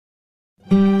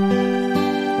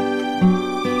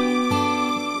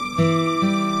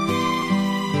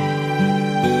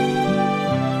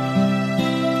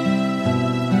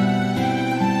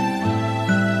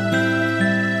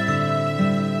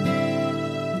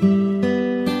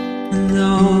And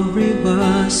Aubrey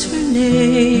was her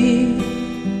name,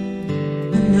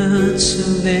 a not so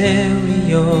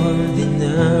very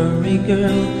ordinary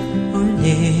girl or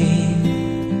name,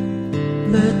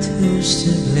 but who's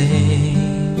to blame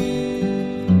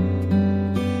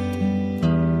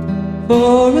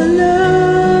for a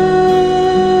love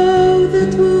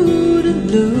that wouldn't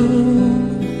bloom,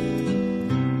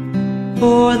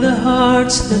 for the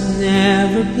hearts that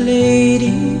never played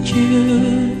in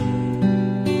tune,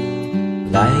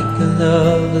 like a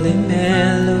lovely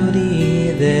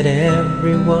melody that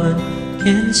everyone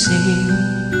can sing.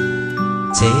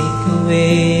 Take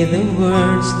away the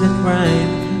words that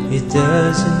rhyme, it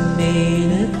doesn't mean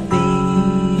a thing.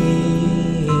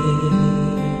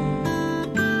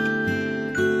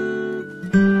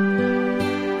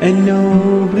 And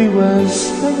Aubrey was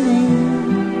her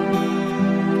name.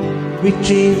 We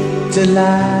tripped the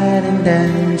light and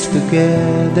danced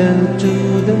together to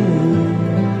the moon,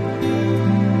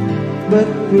 but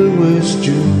where was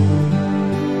June?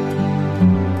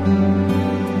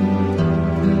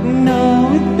 No,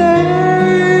 it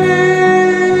never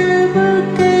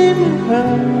came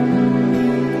around.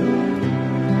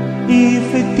 If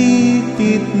it did,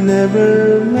 it never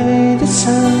made a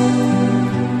sound.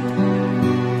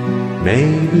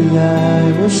 Maybe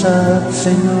I was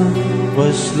upside down,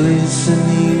 was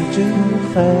listening too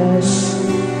fast,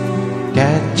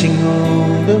 catching all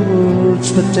the words,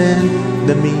 but then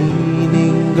the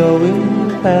meaning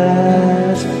going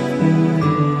past.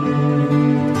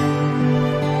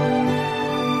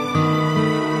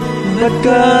 But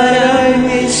God, I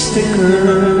missed the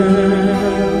girl,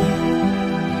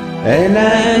 and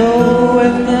I go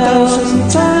 1,000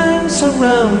 times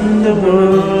around the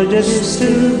world just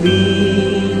to be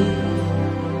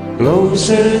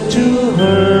closer to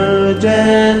her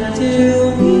than to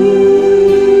me.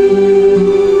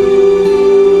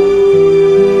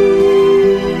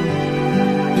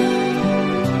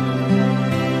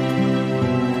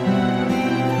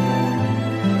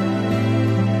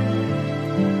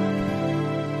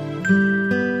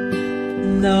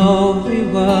 Aubrey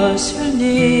was her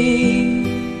name.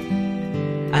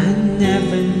 I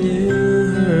never knew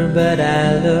her, but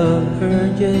I love her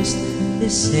just the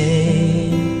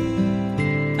same.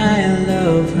 I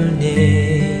love her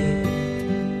name.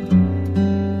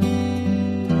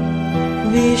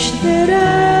 Wish that I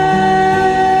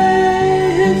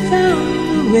had found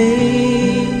the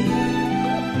way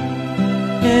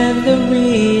and the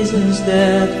reasons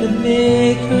that would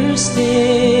make her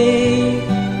stay.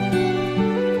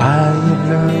 I have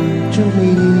learned to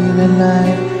live a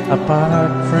life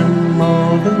apart from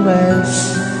all the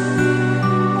rest.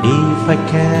 If I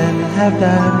can have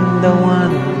done the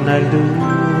one, I'll do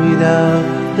without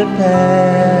the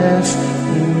past.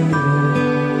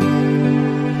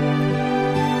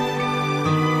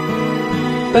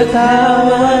 But how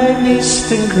I miss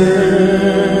the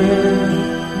girl,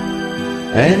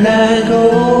 and I go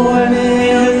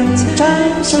 1,000,000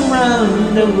 times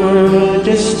around the world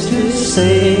just to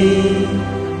say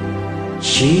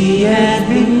she and